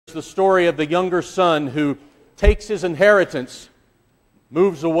the story of the younger son who takes his inheritance,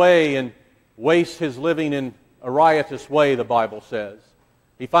 moves away, and wastes his living in a riotous way, the Bible says.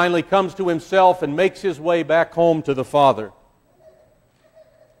 He finally comes to himself and makes his way back home to the father.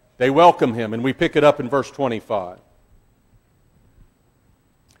 They welcome him, and we pick it up in verse 25.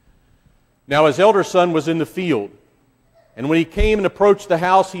 Now his elder son was in the field, and when he came and approached the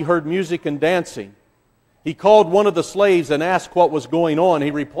house, he heard music and dancing. He called one of the slaves and asked what was going on.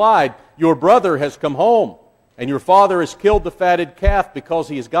 He replied, "Your brother has come home, and your father has killed the fatted calf because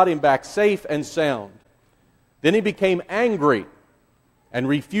he has got him back safe and sound." Then he became angry and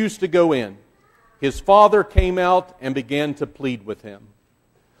refused to go in. His father came out and began to plead with him.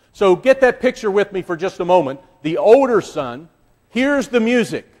 So get that picture with me for just a moment. The older son hears the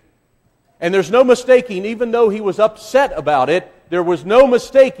music. And there's no mistaking, even though he was upset about it, there was no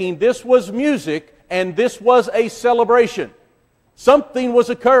mistaking this was music and this was a celebration. Something was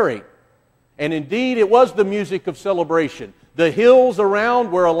occurring. And indeed, it was the music of celebration. The hills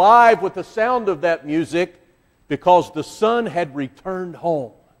around were alive with the sound of that music because the son had returned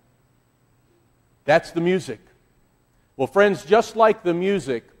home. That's the music. Well, friends, just like the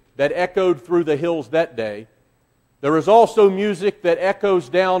music that echoed through the hills that day, there is also music that echoes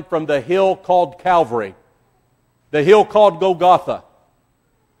down from the hill called Calvary, the hill called Golgotha.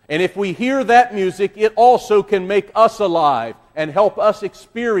 And if we hear that music, it also can make us alive and help us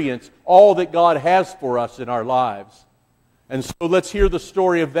experience all that God has for us in our lives. And so let's hear the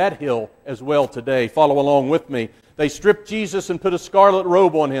story of that hill as well today. Follow along with me. They stripped Jesus and put a scarlet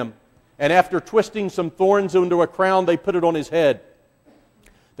robe on him. And after twisting some thorns into a crown, they put it on his head.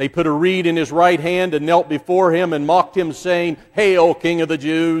 They put a reed in his right hand and knelt before him and mocked him, saying, "Hail, King of the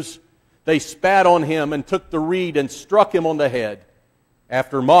Jews!" They spat on him and took the reed and struck him on the head.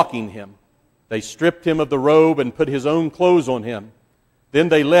 After mocking him, they stripped him of the robe and put his own clothes on him. Then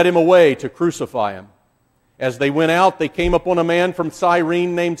they led him away to crucify him. As they went out, they came upon a man from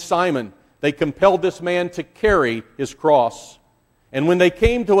Cyrene named Simon. They compelled this man to carry his cross. And when they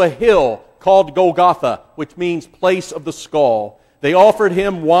came to a hill called Golgotha, which means place of the skull, they offered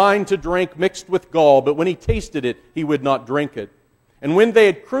him wine to drink mixed with gall, but when he tasted it, he would not drink it. And when they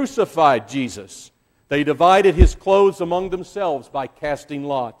had crucified Jesus, they divided his clothes among themselves by casting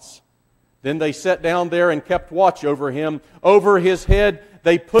lots. Then they sat down there and kept watch over him. Over his head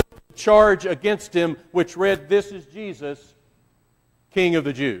they put a charge against him, which read, "This is Jesus, King of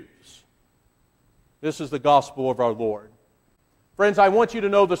the Jews." This is the gospel of our Lord. Friends, I want you to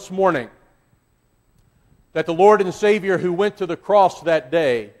know this morning that the Lord and Savior who went to the cross that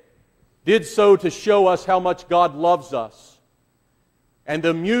day did so to show us how much God loves us. And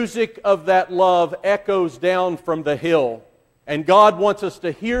the music of that love echoes down from the hill. And God wants us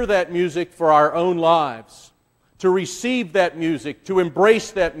to hear that music for our own lives, to receive that music, to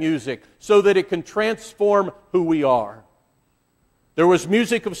embrace that music, so that it can transform who we are. There was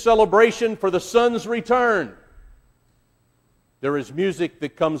music of celebration for the Son's return. There is music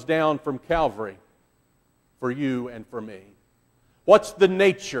that comes down from Calvary for you and for me. What's the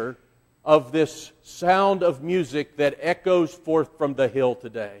nature of this sound of music that echoes forth from the hill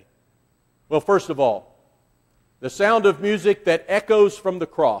today? Well, first of all, the sound of music that echoes from the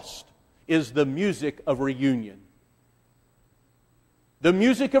cross is the music of reunion. The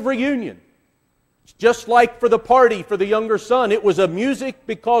music of reunion. Just like for the party for the younger son, it was a music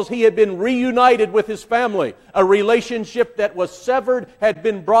because he had been reunited with his family. A relationship that was severed had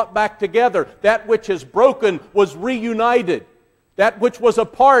been brought back together. That which is broken was reunited. That which was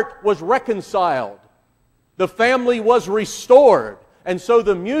apart was reconciled. The family was restored. And so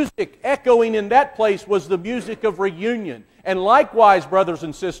the music echoing in that place was the music of reunion. And likewise, brothers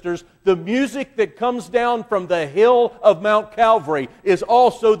and sisters, the music that comes down from the hill of Mount Calvary is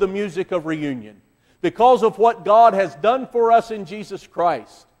also the music of reunion. Because of what God has done for us in Jesus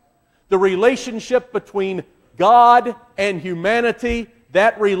Christ. The relationship between God and humanity,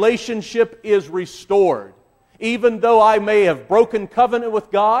 that relationship is restored. Even though I may have broken covenant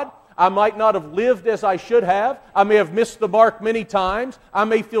with God, I might not have lived as I should have. I may have missed the mark many times. I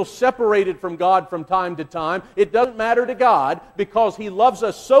may feel separated from God from time to time. It doesn't matter to God because He loves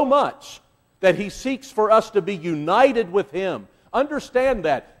us so much that He seeks for us to be united with Him. Understand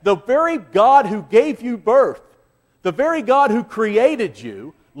that. The very God who gave you birth, the very God who created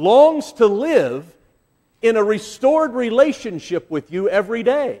you, longs to live in a restored relationship with you every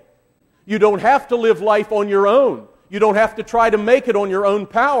day. You don't have to live life on your own. You don't have to try to make it on your own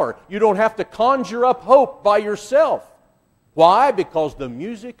power. You don't have to conjure up hope by yourself. Why? Because the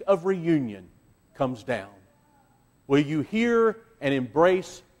music of reunion comes down. Will you hear and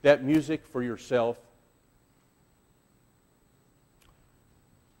embrace that music for yourself?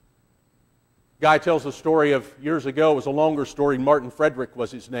 Guy tells a story of years ago. It was a longer story. Martin Frederick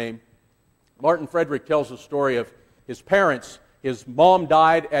was his name. Martin Frederick tells a story of his parents. His mom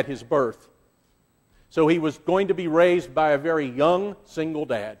died at his birth. So he was going to be raised by a very young single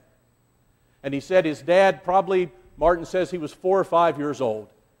dad. And he said his dad, probably, Martin says he was 4 or 5 years old,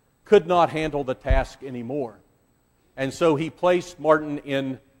 could not handle the task anymore. And so he placed Martin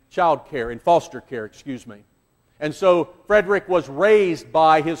in foster care. And so Frederick was raised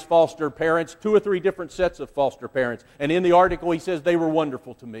by his foster parents, 2 or 3 different sets of foster parents. And in the article he says, they were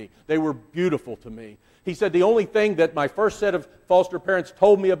wonderful to me. They were beautiful to me. He said, the only thing that my first set of foster parents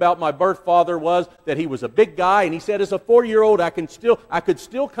told me about my birth father was that he was a big guy. And he said, as a 4-year-old, I could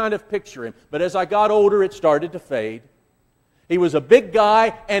still kind of picture him. But as I got older, it started to fade. He was a big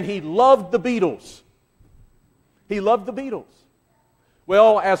guy, and he loved the Beatles. He loved the Beatles.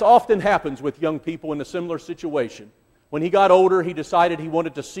 Well, as often happens with young people in a similar situation, when he got older, he decided he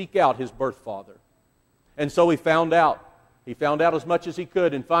wanted to seek out his birth father. And so he found out. He found out as much as he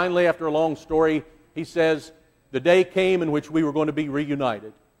could. And finally, after a long story, he says, the day came in which we were going to be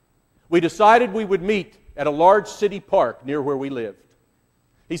reunited. We decided we would meet at a large city park near where we lived.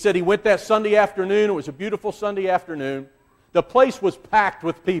 He said he went that Sunday afternoon. It was a beautiful Sunday afternoon. The place was packed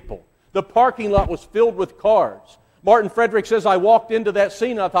with people. The parking lot was filled with cars. Martin Frederick says, I walked into that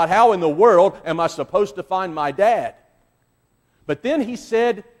scene and I thought, how in the world am I supposed to find my dad? But then he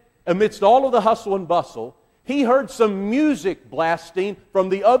said, amidst all of the hustle and bustle, he heard some music blasting from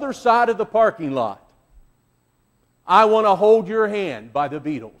the other side of the parking lot. I Want to Hold Your Hand by the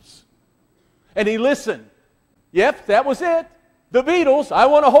Beatles. And he listened. Yep, that was it. The Beatles, I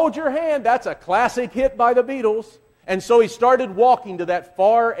Want to Hold Your Hand. That's a classic hit by the Beatles. And so he started walking to that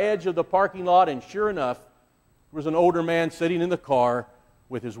far edge of the parking lot, and sure enough, there was an older man sitting in the car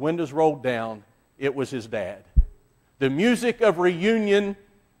with his windows rolled down. It was his dad. The music of reunion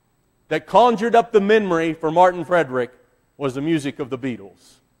that conjured up the memory for Martin Frederick was the music of the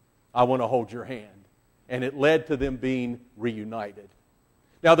Beatles. I Want to Hold Your Hand. And it led to them being reunited.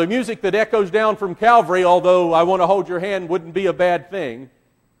 Now, the music that echoes down from Calvary, although I Want to Hold Your Hand wouldn't be a bad thing,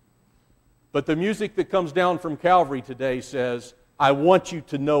 but the music that comes down from Calvary today says, I want you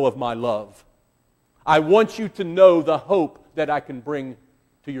to know of my love. I want you to know the hope that I can bring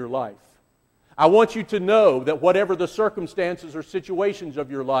to your life. I want you to know that whatever the circumstances or situations of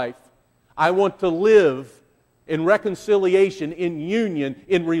your life, I want to live in reconciliation, in union,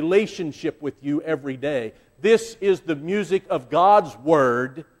 in relationship with you every day. This is the music of God's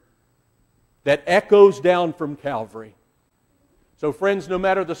Word that echoes down from Calvary. So friends, no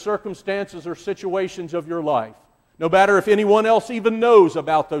matter the circumstances or situations of your life, no matter if anyone else even knows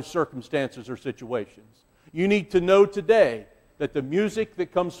about those circumstances or situations, you need to know today that the music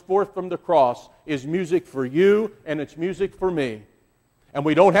that comes forth from the cross is music for you and it's music for me. And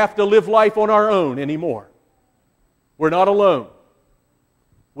we don't have to live life on our own anymore. We're not alone.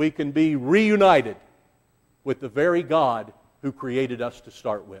 We can be reunited with the very God who created us to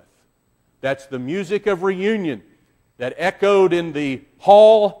start with. That's the music of reunion that echoed in the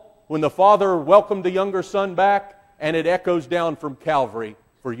hall when the father welcomed the younger son back, and it echoes down from Calvary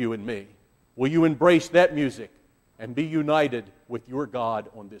for you and me. Will you embrace that music and be united with your God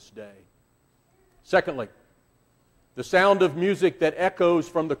on this day? Secondly, the sound of music that echoes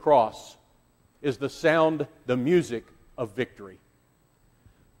from the cross is the music of victory.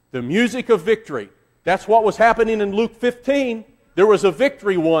 The music of victory. That's what was happening in Luke 15. There was a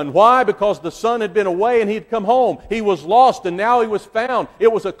victory won. Why? Because the son had been away and he had come home. He was lost and now he was found.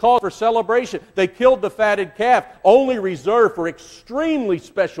 It was a cause for celebration. They killed the fatted calf, only reserved for extremely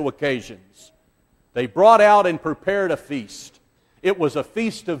special occasions. They brought out and prepared a feast. It was a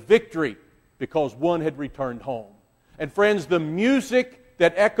feast of victory because one had returned home. And friends, the music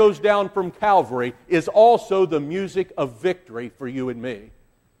that echoes down from Calvary is also the music of victory for you and me.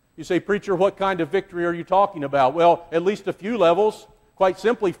 You say, preacher, what kind of victory are you talking about? Well, at least a few levels. Quite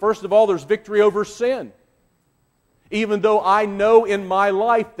simply, first of all, there's victory over sin. Even though I know in my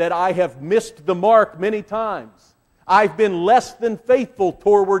life that I have missed the mark many times, I've been less than faithful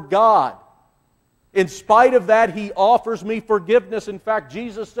toward God. In spite of that, He offers me forgiveness. In fact,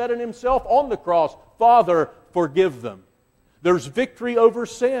 Jesus said it Himself on the cross, Father, forgive them. There's victory over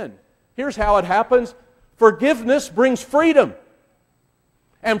sin. Here's how it happens. Forgiveness brings freedom.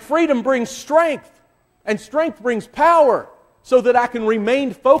 And freedom brings strength. And strength brings power so that I can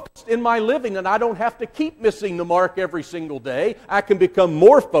remain focused in my living and I don't have to keep missing the mark every single day. I can become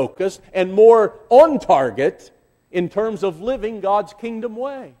more focused and more on target in terms of living God's kingdom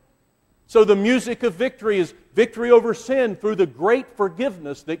way. So the music of victory is victory over sin through the great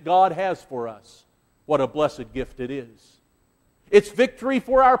forgiveness that God has for us. What a blessed gift it is. It's victory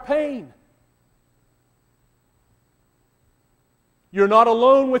for our pain. You're not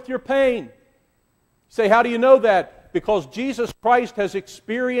alone with your pain. You say, how do you know that? Because Jesus Christ has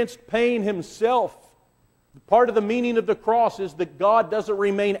experienced pain Himself. Part of the meaning of the cross is that God doesn't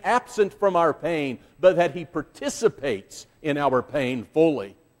remain absent from our pain, but that He participates in our pain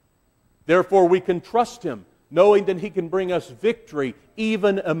fully. Therefore, we can trust Him, knowing that He can bring us victory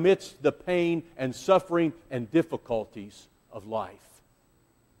even amidst the pain and suffering and difficulties of life.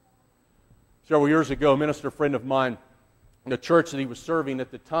 Several years ago, a minister friend of mine, in the church that he was serving at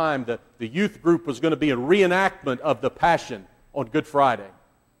the time, the youth group was going to be a reenactment of the Passion on Good Friday.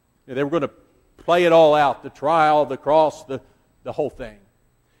 They were going to play it all out, the trial, the cross, the whole thing.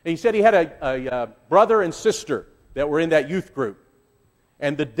 And he said he had a brother and sister that were in that youth group.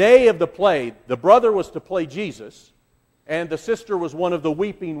 And the day of the play, the brother was to play Jesus, and the sister was one of the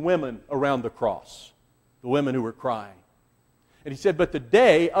weeping women around the cross, the women who were crying. And he said, but the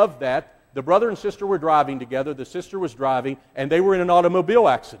day of that, the brother and sister were driving together, the sister was driving, and they were in an automobile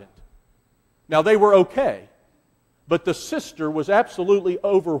accident. Now, they were okay, but the sister was absolutely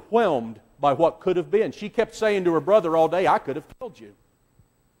overwhelmed by what could have been. She kept saying to her brother all day, I could have killed you.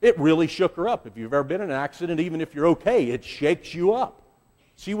 It really shook her up. If you've ever been in an accident, even if you're okay, it shakes you up.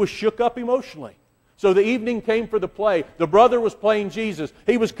 She was shook up emotionally. So the evening came for the play. The brother was playing Jesus.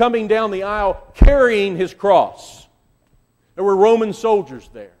 He was coming down the aisle carrying his cross. There were Roman soldiers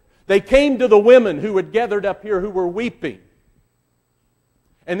there. They came to the women who had gathered up here who were weeping.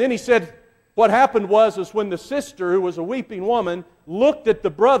 And then he said, what happened was when the sister, who was a weeping woman, looked at the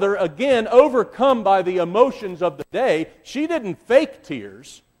brother, again overcome by the emotions of the day, she didn't fake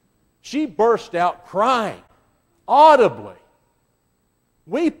tears. She burst out crying, audibly,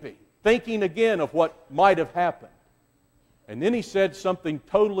 weeping, thinking again of what might have happened. And then he said something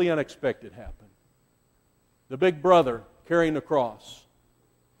totally unexpected happened. The big brother carrying the cross,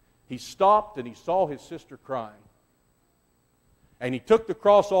 he stopped and he saw his sister crying. And he took the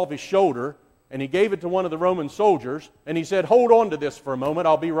cross off his shoulder and he gave it to one of the Roman soldiers and he said, hold on to this for a moment,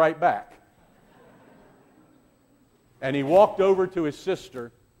 I'll be right back. And he walked over to his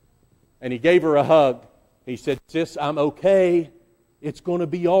sister and he gave her a hug. He said, sis, I'm okay. It's going to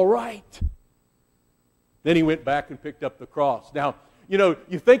be all right. Then he went back and picked up the cross. Now,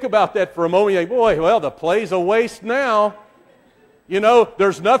 you think about that for a moment, you think, boy, well, the play's a waste now.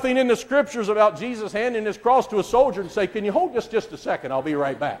 There's nothing in the Scriptures about Jesus handing His cross to a soldier and say, can you hold this just a second? I'll be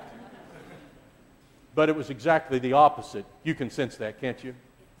right back. But it was exactly the opposite. You can sense that, can't you?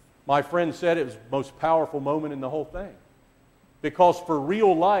 My friend said it was the most powerful moment in the whole thing. Because for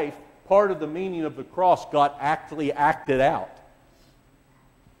real life, part of the meaning of the cross got actually acted out.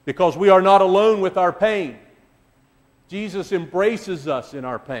 Because we are not alone with our pain. Jesus embraces us in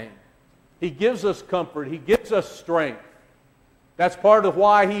our pain. He gives us comfort. He gives us strength. That's part of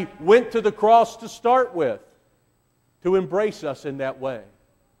why He went to the cross to start with, to embrace us in that way.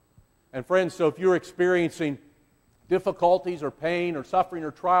 And friends, so if you're experiencing difficulties or pain or suffering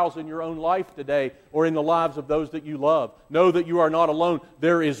or trials in your own life today or in the lives of those that you love, know that you are not alone.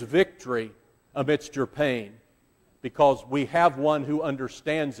 There is victory amidst your pain because we have one who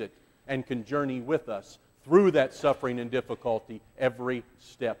understands it and can journey with us through that suffering and difficulty every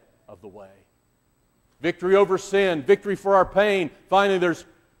step of the way. Victory over sin, victory for our pain. Finally,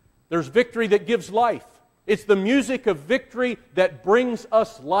 there's victory that gives life. It's the music of victory that brings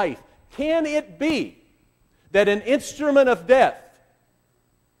us life. Can it be that an instrument of death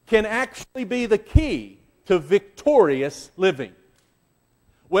can actually be the key to victorious living?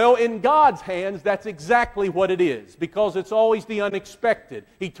 Well, in God's hands, that's exactly what it is, because it's always the unexpected.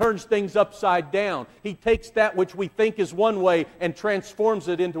 He turns things upside down. He takes that which we think is one way and transforms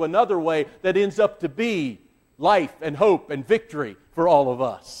it into another way that ends up to be life and hope and victory for all of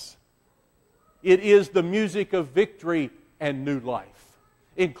us. It is the music of victory and new life.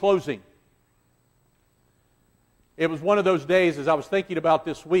 In closing, it was one of those days as I was thinking about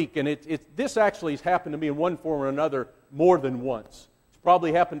this week, and this actually has happened to me in one form or another more than once.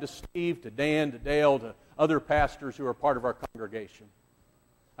 Probably happened to Steve, to Dan, to Dale, to other pastors who are part of our congregation.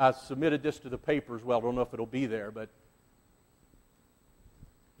 I submitted this to the paper as well. I don't know if it'll be there, but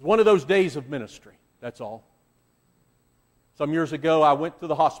it's one of those days of ministry, that's all. Some years ago, I went to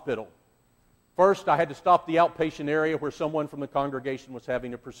the hospital. First, I had to stop the outpatient area where someone from the congregation was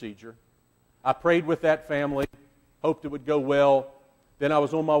having a procedure. I prayed with that family, hoped it would go well. Then I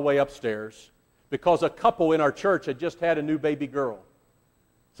was on my way upstairs because a couple in our church had just had a new baby girl.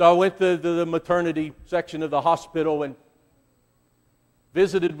 So I went to the maternity section of the hospital and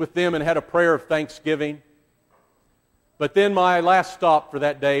visited with them and had a prayer of thanksgiving. But then my last stop for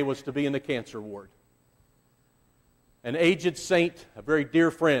that day was to be in the cancer ward. An aged saint, a very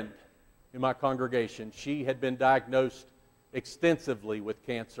dear friend in my congregation, she had been diagnosed extensively with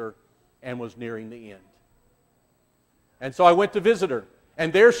cancer and was nearing the end. And so I went to visit her.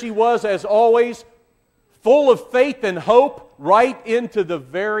 And there she was, as always, full of faith and hope, right into the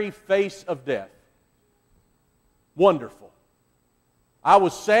very face of death. Wonderful. I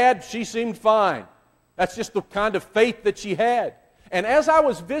was sad. She seemed fine. That's just the kind of faith that she had. And as I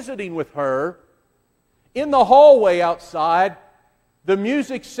was visiting with her, in the hallway outside, the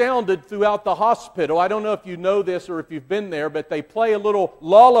music sounded throughout the hospital. I don't know if you know this or if you've been there, but they play a little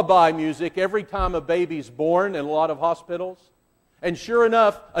lullaby music every time a baby's born in a lot of hospitals. And sure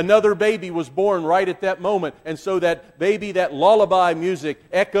enough, another baby was born right at that moment. And so that baby, that lullaby music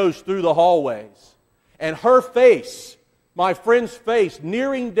echoes through the hallways. And her face, my friend's face,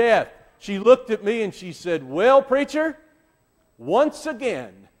 nearing death, she looked at me and she said, "Well, preacher, once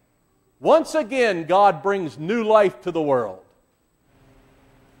again, God brings new life to the world."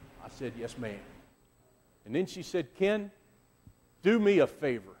 I said, "Yes, ma'am." And then she said, "Ken, do me a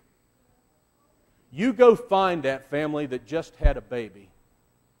favor. You go find that family that just had a baby,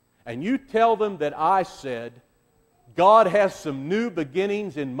 and you tell them that I said God has some new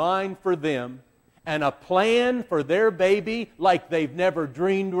beginnings in mind for them and a plan for their baby like they've never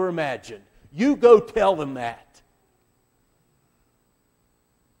dreamed or imagined. You go tell them that."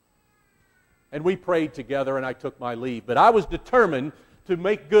 And we prayed together, and I took my leave. But I was determined to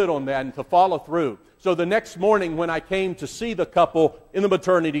make good on that and to follow through. So the next morning when I came to see the couple in the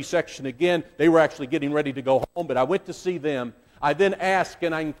maternity section again, they were actually getting ready to go home, but I went to see them. I then asked,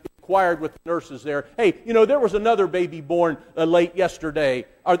 and I inquired with the nurses there, "Hey, there was another baby born late yesterday.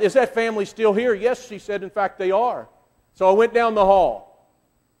 Is that family still here?" "Yes," she said, "in fact they are." So I went down the hall.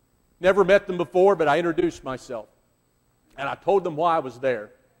 Never met them before, but I introduced myself. And I told them why I was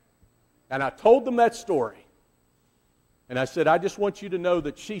there. And I told them that story. And I said, "I just want you to know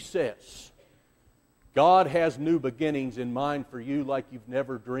that she says God has new beginnings in mind for you like you've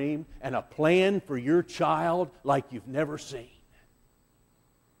never dreamed, and a plan for your child like you've never seen."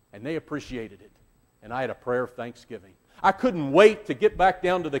 And they appreciated it. And I had a prayer of thanksgiving. I couldn't wait to get back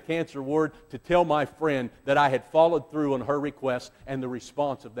down to the cancer ward to tell my friend that I had followed through on her request and the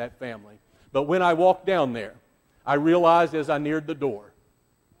response of that family. But when I walked down there, I realized as I neared the door,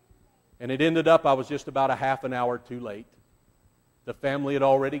 and it ended up I was just about a half an hour too late. The family had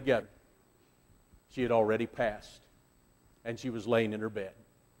already gathered. She had already passed, and she was laying in her bed.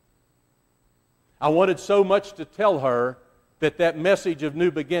 I wanted so much to tell her that that message of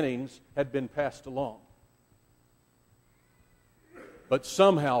new beginnings had been passed along. But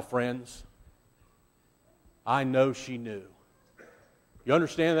somehow, friends, I know she knew. You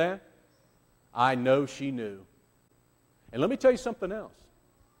understand that? I know she knew. And let me tell you something else.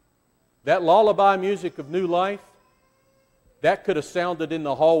 That lullaby music of new life, that could have sounded in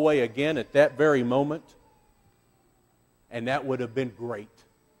the hallway again at that very moment, and that would have been great.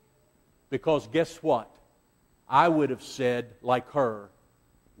 Because guess what? I would have said, like her,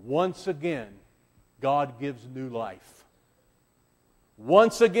 once again, God gives new life.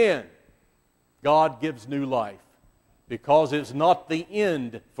 Once again, God gives new life. Because it's not the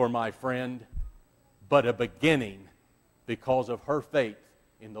end for my friend, but a beginning because of her faith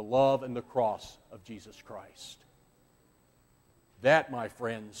in the love and the cross of Jesus Christ. That, my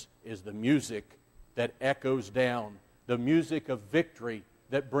friends, is the music that echoes down, the music of victory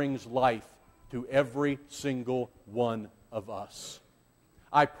that brings life to every single one of us.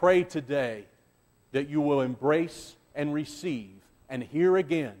 I pray today that you will embrace and receive and hear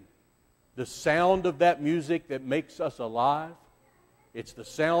again the sound of that music that makes us alive. It's the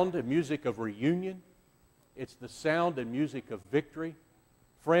sound and music of reunion. It's the sound and music of victory.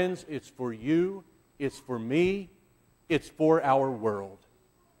 Friends, it's for you, it's for me, it's for our world.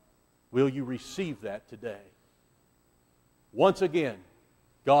 Will you receive that today? Once again,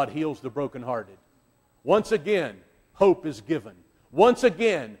 God heals the brokenhearted. Once again, hope is given. Once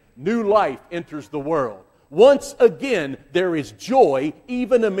again, new life enters the world. Once again, there is joy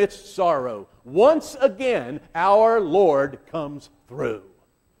even amidst sorrow. Once again, our Lord comes through.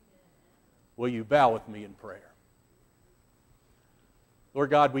 Will you bow with me in prayer? Lord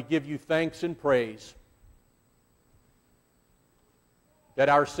God, we give you thanks and praise that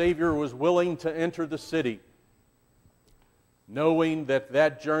our Savior was willing to enter the city, knowing that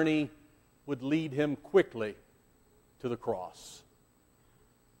that journey would lead him quickly to the cross.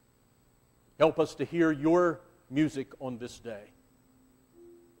 Help us to hear your music on this day,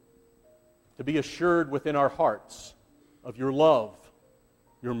 to be assured within our hearts of your love,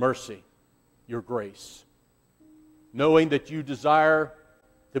 your mercy, your grace, knowing that you desire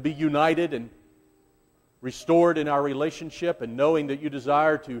to be united and restored in our relationship, and knowing that you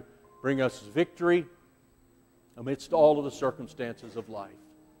desire to bring us victory amidst all of the circumstances of life.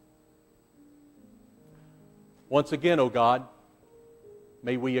 Once again, O God,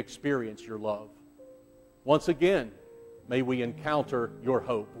 may we experience your love. Once again, may we encounter your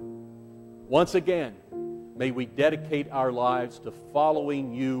hope. Once again, may we dedicate our lives to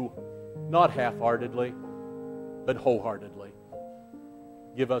following you, not half-heartedly, but wholeheartedly.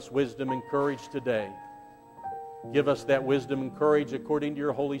 Give us wisdom and courage today. Give us that wisdom and courage according to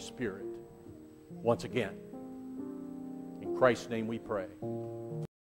your Holy Spirit. Once again, in Christ's name we pray.